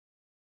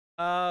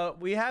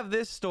We have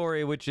this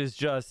story, which is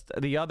just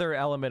the other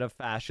element of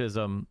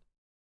fascism,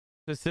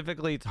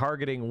 specifically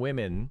targeting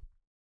women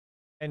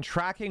and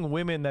tracking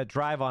women that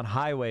drive on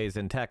highways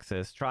in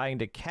Texas, trying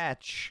to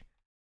catch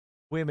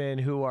women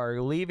who are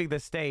leaving the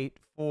state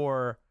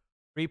for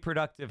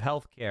reproductive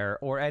health care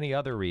or any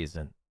other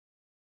reason.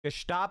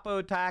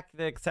 Gestapo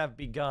tactics have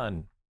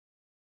begun.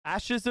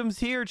 Fascism's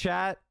here,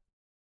 chat.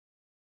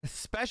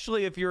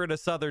 Especially if you're in a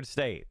southern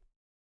state.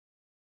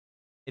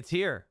 It's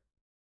here.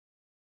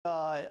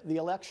 The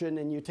election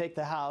and you take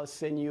the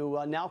House and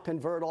you now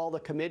convert all the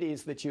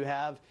committees that you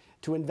have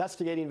to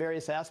investigating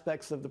various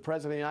aspects of the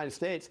President of the United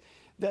States,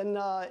 then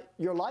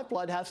your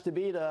lifeblood has to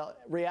be to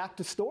react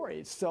to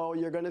stories. So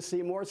you're going to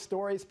see more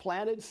stories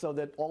planted so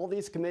that all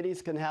these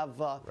committees can have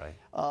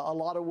a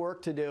lot of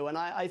work to do. And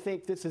I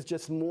think this is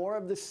just more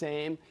of the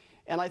same.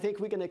 And I think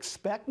we can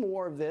expect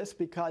more of this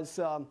because,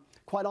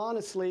 quite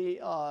honestly,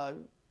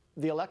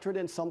 the electorate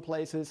in some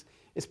places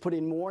is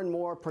putting more and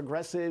more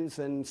progressives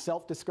and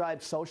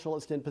self-described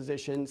socialists in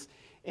positions.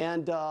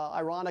 And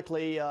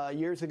ironically,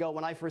 years ago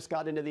when I first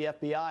got into the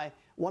FBI,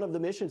 one of the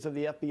missions of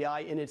the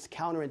FBI in its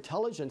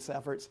counterintelligence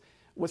efforts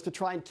was to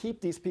try and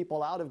keep these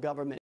people out of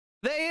government.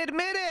 They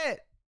admit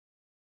it!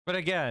 But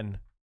again,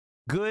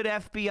 good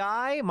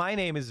FBI? My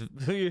name is,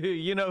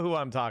 you know who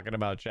I'm talking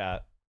about,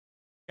 chat.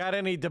 Got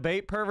any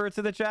debate perverts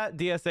in the chat?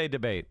 DSA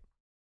debate.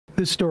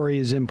 This story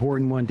is an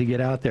important one to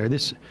get out there.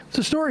 It's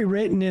a story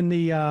written in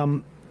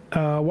the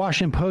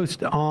Washington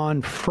Post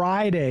on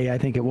Friday, I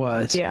think it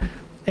was. Yeah.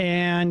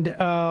 And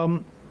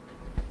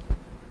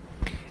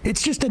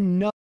it's just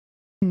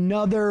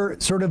another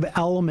sort of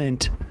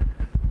element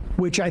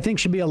which I think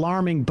should be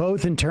alarming,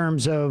 both in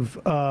terms of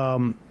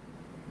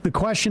the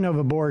question of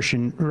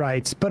abortion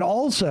rights, but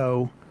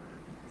also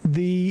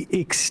the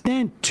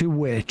extent to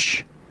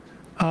which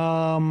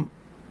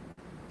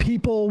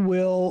people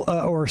will,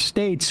 or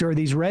states, or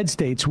these red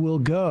states will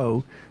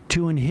go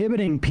to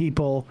inhibiting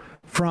people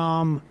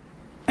from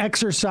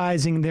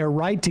exercising their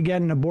right to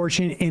get an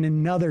abortion in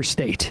another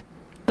state.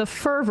 The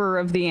fervor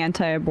of the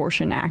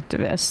anti-abortion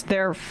activists,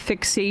 their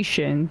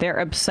fixation, their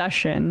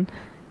obsession,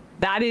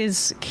 that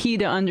is key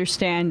to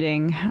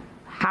understanding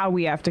how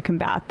we have to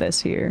combat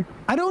this here.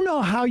 I don't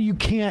know how you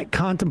can't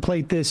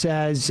contemplate this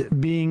as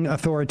being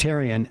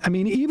authoritarian. I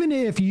mean, even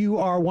if you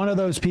are one of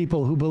those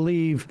people who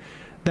believe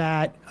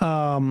that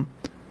the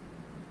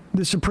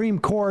Supreme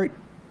Court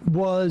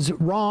was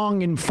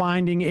wrong in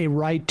finding a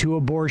right to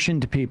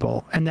abortion to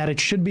people and that it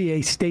should be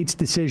a state's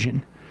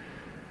decision,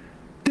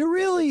 there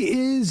really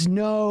is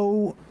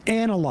no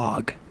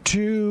analog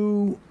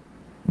to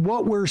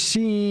what we're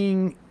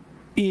seeing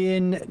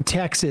in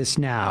Texas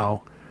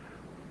now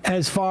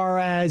as far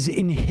as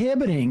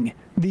inhibiting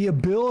the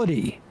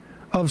ability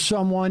of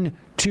someone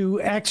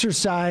to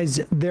exercise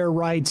their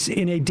rights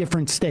in a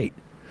different state.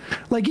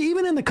 Like,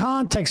 even in the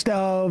context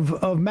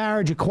of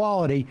marriage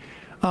equality,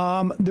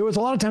 there was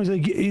a lot of times,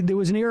 like, there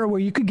was an era where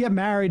you could get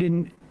married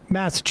in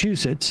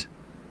Massachusetts.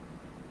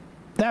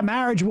 That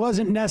marriage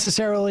wasn't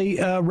necessarily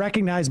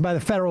recognized by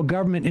the federal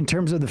government in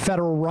terms of the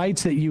federal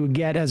rights that you would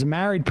get as a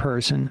married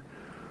person.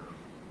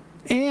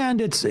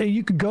 And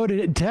you could go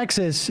to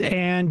Texas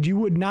and you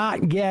would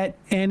not get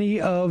any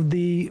of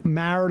the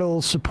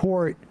marital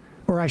support,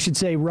 or I should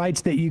say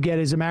rights, that you get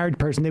as a married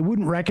person. They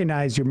wouldn't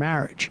recognize your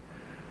marriage.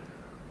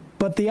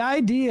 But the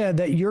idea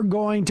that you're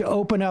going to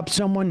open up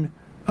someone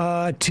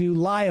to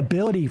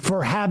liability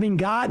for having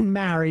gotten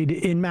married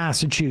in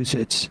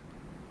Massachusetts,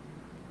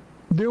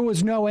 there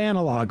was no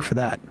analog for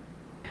that.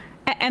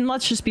 And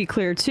let's just be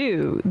clear,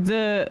 too.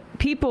 The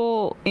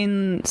people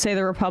in, say,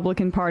 the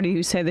Republican Party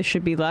who say this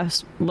should be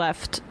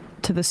left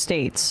to the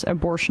states,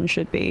 abortion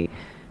should be,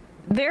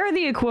 they're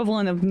the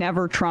equivalent of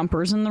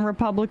never-Trumpers in the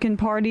Republican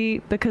Party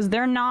because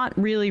they're not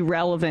really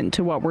relevant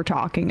to what we're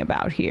talking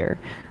about here.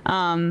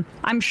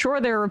 I'm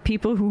sure there are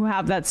people who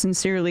have that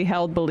sincerely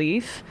held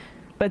belief,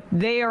 but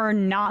they are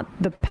not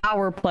the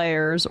power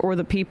players or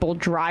the people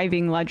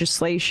driving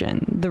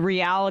legislation. The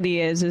reality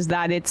is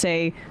that it's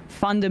a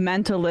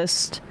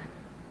fundamentalist,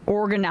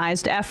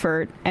 organized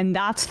effort, and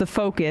that's the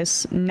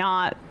focus,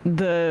 not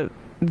the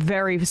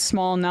very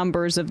small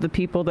numbers of the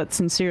people that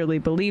sincerely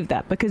believe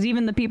that. Because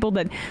even the people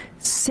that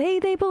say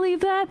they believe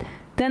that,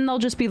 then they'll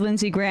just be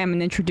Lindsey Graham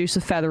and introduce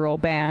a federal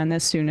ban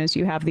as soon as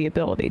you have the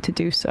ability to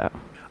do so.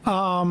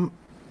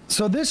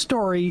 So this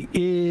story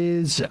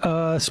is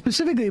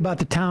specifically about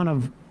the town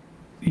of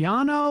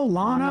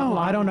Llano,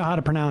 I don't know how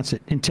to pronounce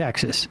it, in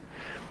Texas.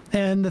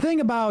 And the thing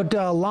about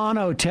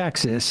Llano,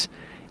 Texas,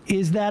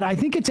 is that I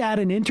think it's at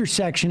an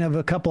intersection of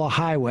a couple of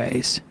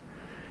highways.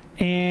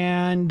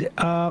 And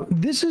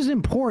this is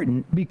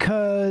important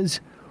because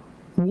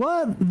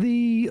what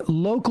the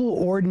local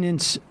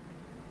ordinance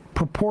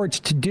purports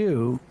to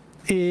do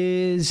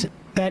is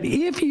that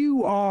if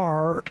you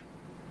are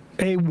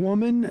a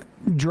woman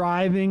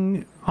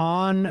driving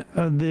on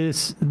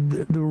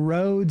the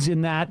roads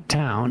in that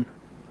town,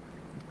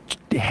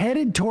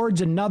 headed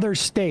towards another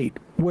state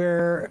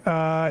where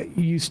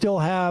you still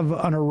have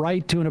a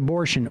right to an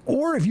abortion,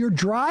 or if you're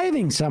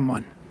driving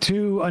someone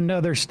to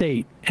another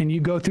state and you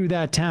go through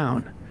that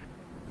town,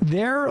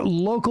 their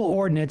local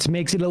ordinance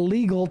makes it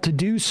illegal to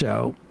do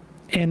so,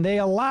 and they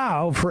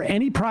allow for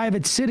any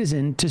private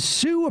citizen to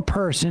sue a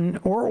person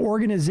or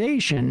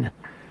organization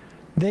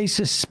they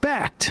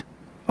suspect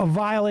of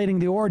violating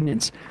the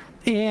ordinance.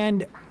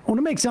 And I want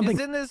to make something.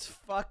 Isn't this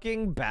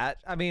fucking bat?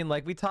 I mean,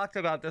 like, we talked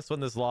about this when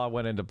this law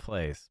went into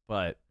place,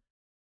 but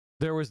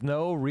there was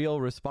no real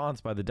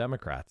response by the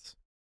Democrats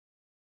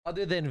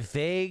other than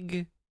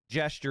vague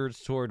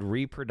gestures toward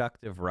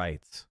reproductive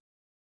rights.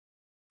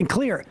 And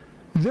clear,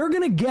 they're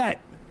going to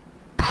get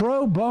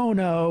pro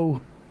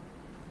bono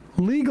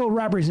legal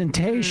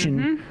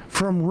representation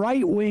from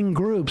right-wing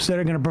groups that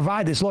are going to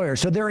provide this lawyer.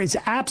 So there is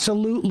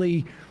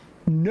absolutely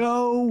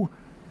no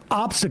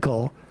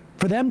obstacle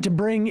for them to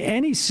bring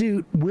any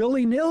suit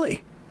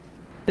willy-nilly.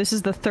 This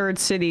is the third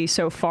city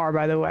so far,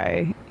 by the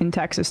way, in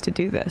Texas to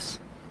do this.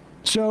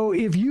 So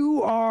if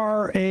you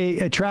are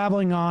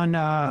traveling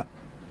on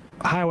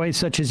highways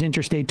such as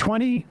Interstate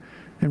 20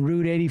 and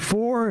Route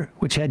 84,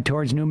 which head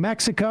towards New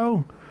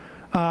Mexico,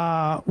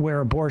 where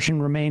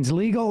abortion remains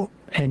legal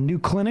and new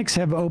clinics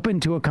have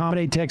opened to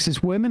accommodate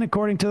Texas women,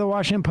 according to the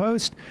Washington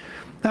Post,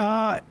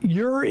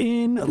 you're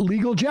in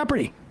legal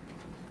jeopardy.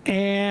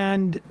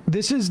 And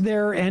this is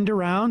their end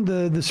around.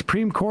 The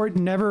Supreme Court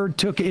never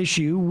took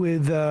issue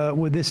with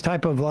this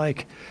type of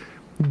like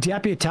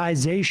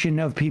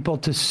deputization of people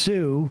to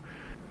sue.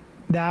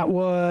 That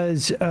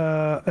was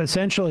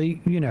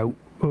essentially, you know,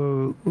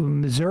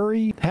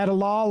 Missouri had a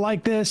law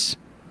like this.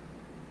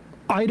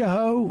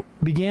 Idaho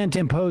began to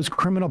impose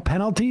criminal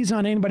penalties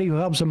on anybody who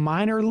helps a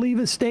minor leave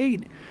a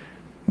state.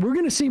 We're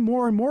going to see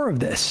more and more of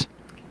this.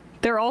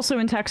 They're also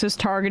in Texas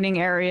targeting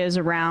areas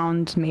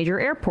around major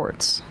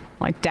airports,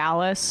 like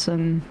Dallas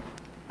and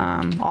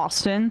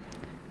Austin.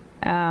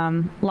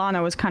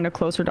 Lana was kind of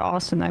closer to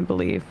Austin, I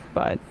believe.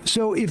 But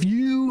so if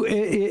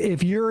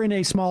you're in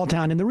a small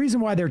town, and the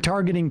reason why they're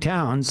targeting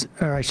towns,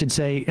 or I should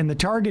say, and the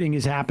targeting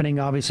is happening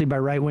obviously by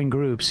right-wing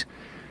groups.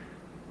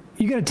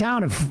 You get a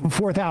town of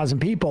 4,000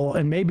 people,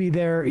 and maybe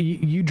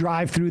you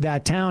drive through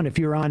that town if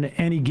you're on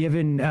any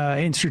given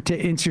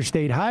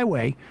interstate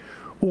highway,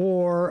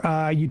 or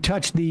you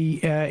touch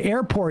the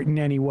airport in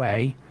any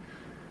way,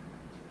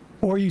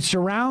 or you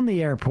surround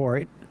the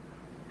airport.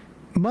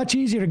 Much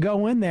easier to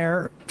go in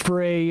there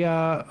for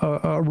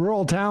a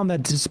rural town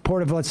that's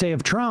supportive, let's say,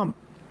 of Trump,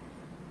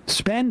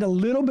 spend a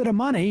little bit of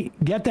money,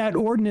 get that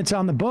ordinance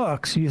on the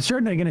books. You're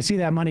certainly going to see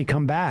that money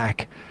come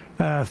back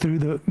through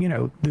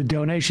the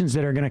donations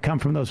that are going to come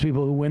from those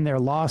people who win their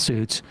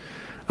lawsuits.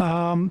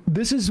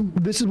 This is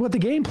what the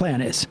game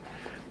plan is.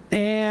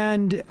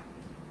 And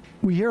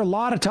we hear a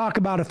lot of talk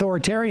about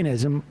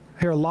authoritarianism.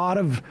 Hear a lot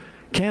of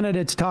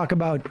candidates talk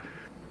about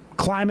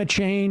climate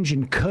change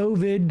and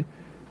COVID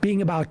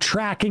being about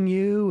tracking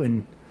you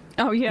and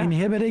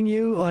inhibiting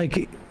you.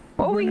 Like,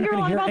 well, we hear a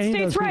lot about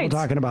states' rights.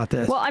 Talking about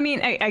this. Well, I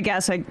mean, I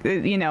guess every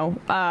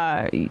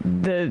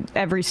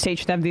state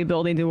should have the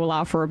ability to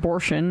allow for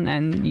abortion,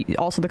 and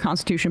also the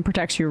Constitution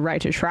protects your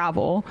right to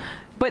travel.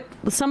 But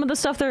some of the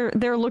stuff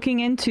they're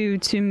looking into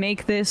to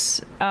make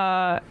this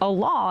a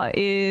law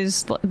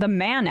is the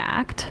Mann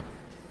Act,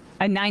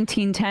 a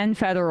 1910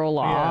 federal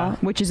law,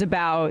 which is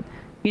about,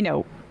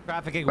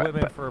 trafficking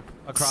women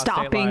across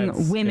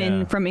stopping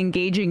women from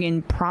engaging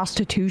in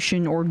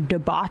prostitution or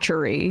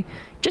debauchery,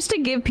 just to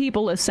give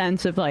people a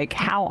sense of like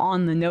how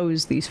on the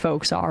nose these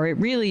folks are. It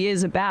really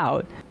is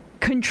about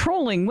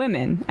controlling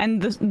women,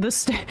 and the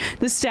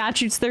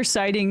statutes they're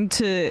citing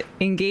to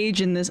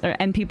engage in this,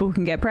 and people who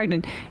can get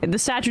pregnant. The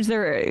statutes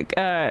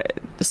they're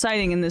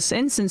citing in this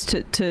instance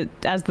to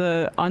as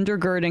the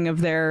undergirding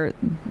of their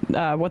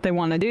what they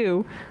want to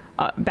do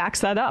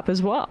backs that up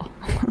as well.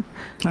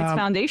 It's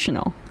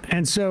foundational.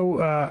 And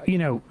so,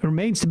 it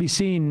remains to be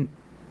seen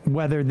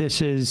whether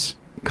this is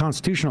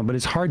constitutional, but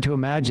it's hard to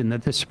imagine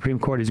that the Supreme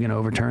Court is going to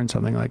overturn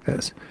something like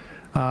this.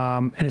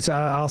 And it's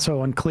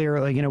also unclear,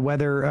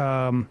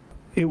 whether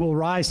it will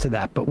rise to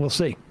that, but we'll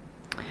see.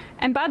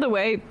 And by the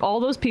way, all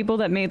those people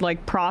that made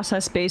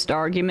process-based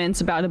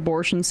arguments about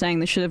abortion, saying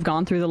they should have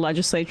gone through the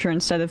legislature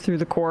instead of through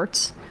the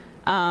courts,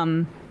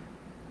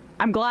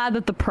 I'm glad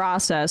that the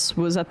process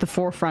was at the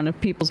forefront of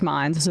people's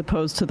minds as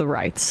opposed to the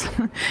rights,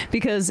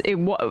 because it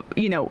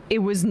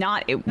was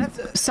not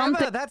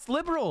something. Emma, that's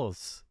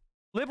liberals.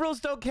 Liberals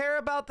don't care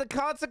about the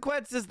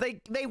consequences.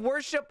 They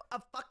worship a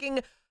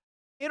fucking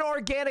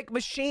inorganic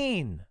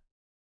machine.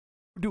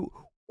 The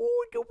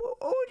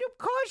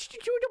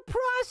constitutional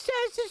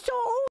process is so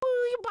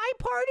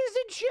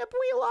bipartisanship.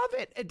 We love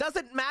it. It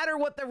doesn't matter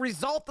what the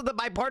result of the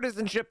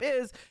bipartisanship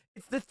is.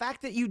 It's the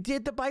fact that you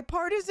did the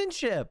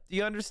bipartisanship. Do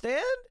you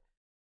understand?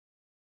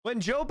 When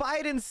Joe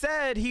Biden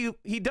said he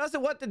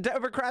doesn't want the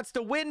Democrats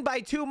to win by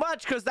too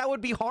much because that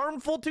would be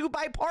harmful to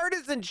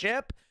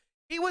bipartisanship,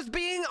 he was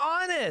being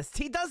honest.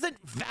 He doesn't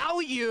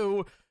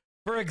value,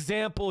 for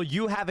example,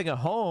 you having a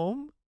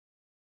home.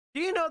 Do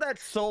you know that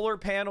solar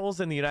panels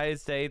in the United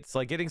States,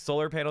 getting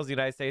solar panels in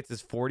the United States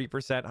is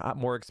 40%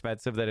 more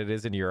expensive than it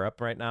is in Europe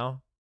right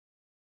now?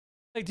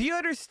 Do you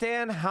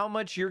understand how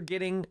much you're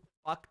getting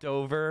fucked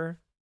over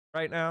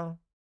right now?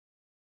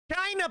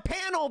 China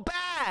panel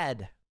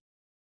bad.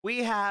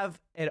 We have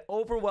an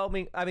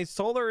overwhelming, I mean,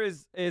 solar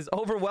is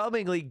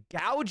overwhelmingly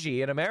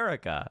gougy in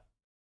America.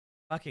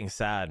 Fucking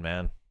sad,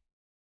 man.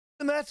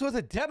 And that's with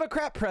a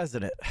Democrat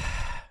president.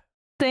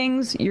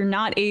 Things you're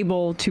not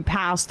able to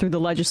pass through the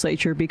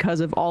legislature because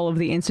of all of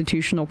the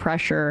institutional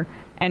pressure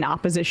and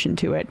opposition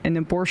to it. And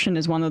abortion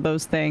is one of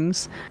those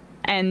things.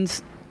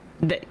 And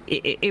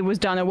it was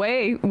done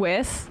away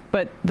with,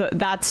 but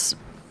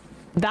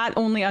that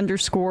only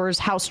underscores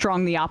how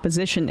strong the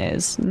opposition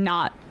is,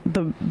 not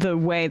the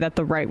way that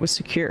the right was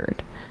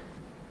secured.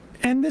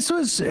 And this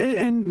was,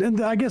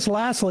 and I guess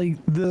lastly,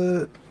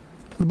 the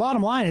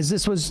bottom line is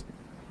this was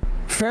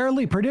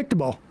fairly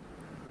predictable.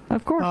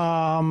 Of course.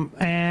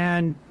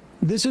 And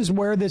this is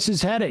where this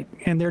is headed.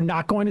 And they're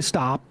not going to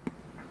stop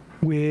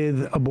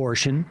with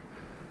abortion.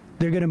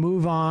 They're going to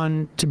move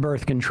on to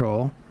birth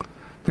control.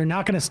 They're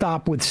not going to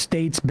stop with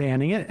states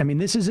banning it. I mean,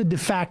 this is a de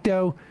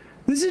facto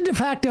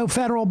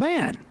federal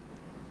ban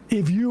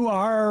if you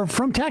are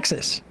from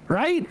Texas,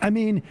 right? I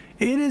mean,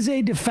 it is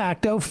a de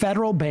facto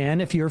federal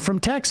ban if you're from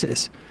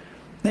Texas.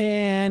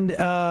 And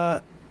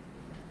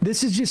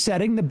this is just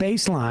setting the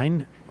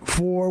baseline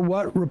for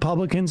what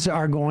Republicans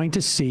are going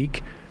to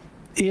seek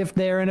if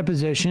they're in a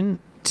position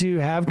to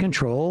have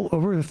control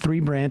over the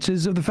three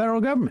branches of the federal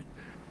government.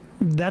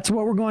 That's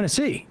what we're going to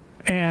see.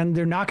 And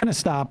they're not going to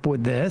stop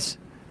with this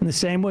in the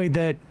same way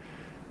that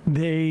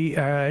they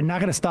are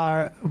not going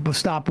to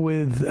stop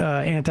with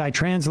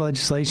anti-trans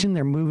legislation.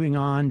 They're moving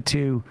on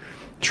to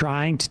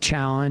trying to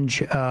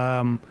challenge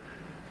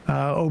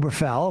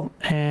Obergefell,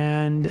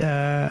 and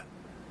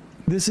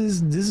this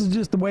is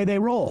just the way they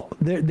roll.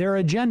 Their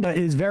agenda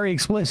is very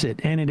explicit,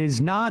 and it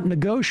is not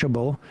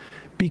negotiable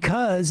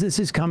because this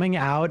is coming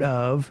out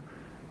of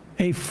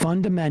a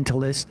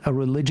fundamentalist, a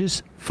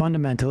religious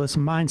fundamentalist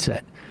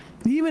mindset.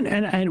 Even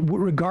and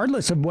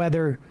regardless of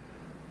whether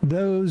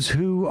those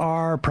who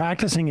are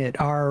practicing it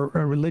are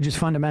religious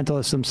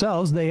fundamentalists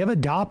themselves, they have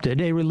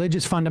adopted a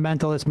religious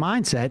fundamentalist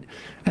mindset,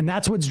 and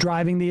that's what's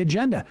driving the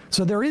agenda.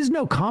 So there is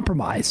no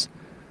compromise.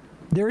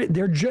 It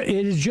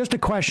is just a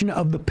question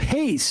of the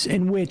pace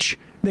in which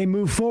they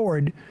move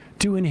forward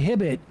to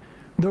inhibit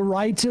the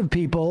rights of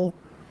people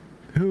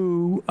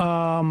who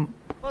well,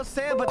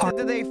 Sam, but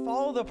did they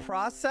follow the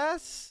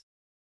process?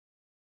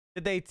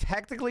 Did they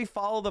technically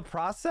follow the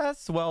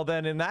process? Well,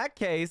 then in that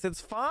case, it's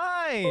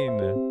fine.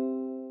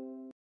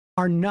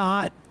 Are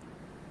not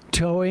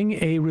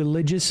towing a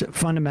religious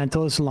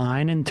fundamentalist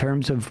line in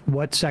terms of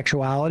what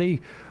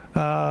sexuality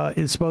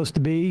is supposed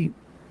to be,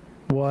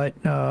 what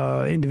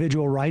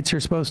individual rights are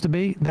supposed to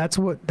be. That's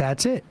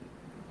it.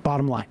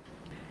 Bottom line.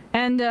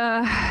 And,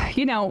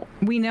 you know,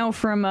 we know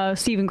from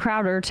Stephen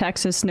Crowder,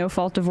 Texas,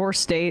 no-fault divorce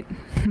state.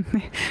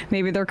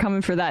 Maybe they're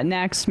coming for that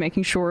next,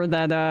 making sure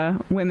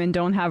that women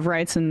don't have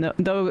rights in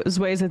those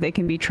ways that they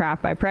can be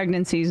trapped by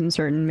pregnancies and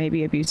certain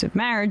maybe abusive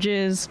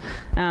marriages.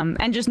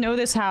 And just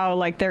notice how,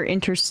 like, their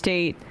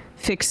interstate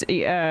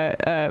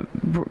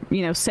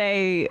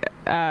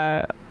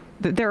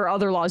there are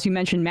other laws. You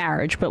mentioned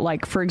marriage, but,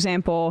 like, for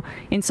example,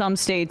 in some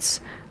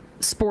states,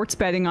 sports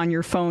betting on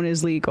your phone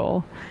is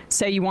legal.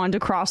 Say you wanted to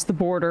cross the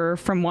border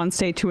from one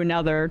state to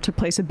another to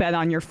place a bet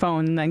on your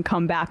phone and then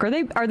come back.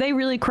 Are they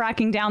really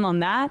cracking down on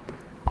that?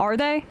 Are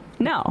they?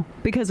 No,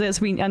 because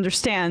as we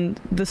understand,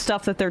 the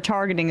stuff that they're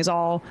targeting is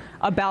all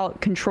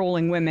about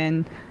controlling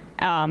women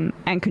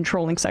and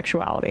controlling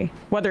sexuality,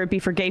 whether it be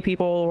for gay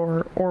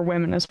people or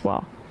women as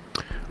well.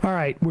 All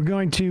right, we're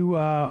going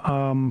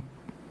to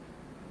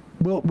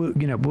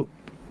we'll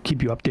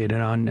keep you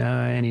updated on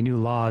any new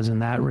laws in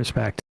that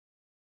respect.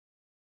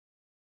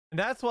 And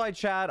that's why,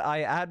 Chad,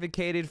 I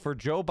advocated for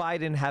Joe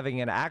Biden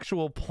having an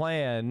actual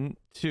plan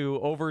to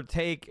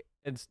overtake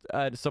and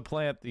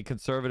supplant the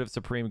conservative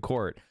Supreme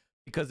Court.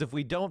 Because if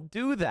we don't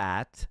do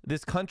that,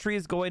 this country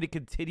is going to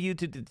continue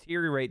to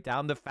deteriorate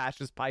down the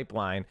fascist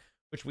pipeline,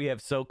 which we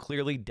have so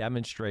clearly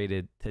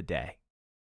demonstrated today.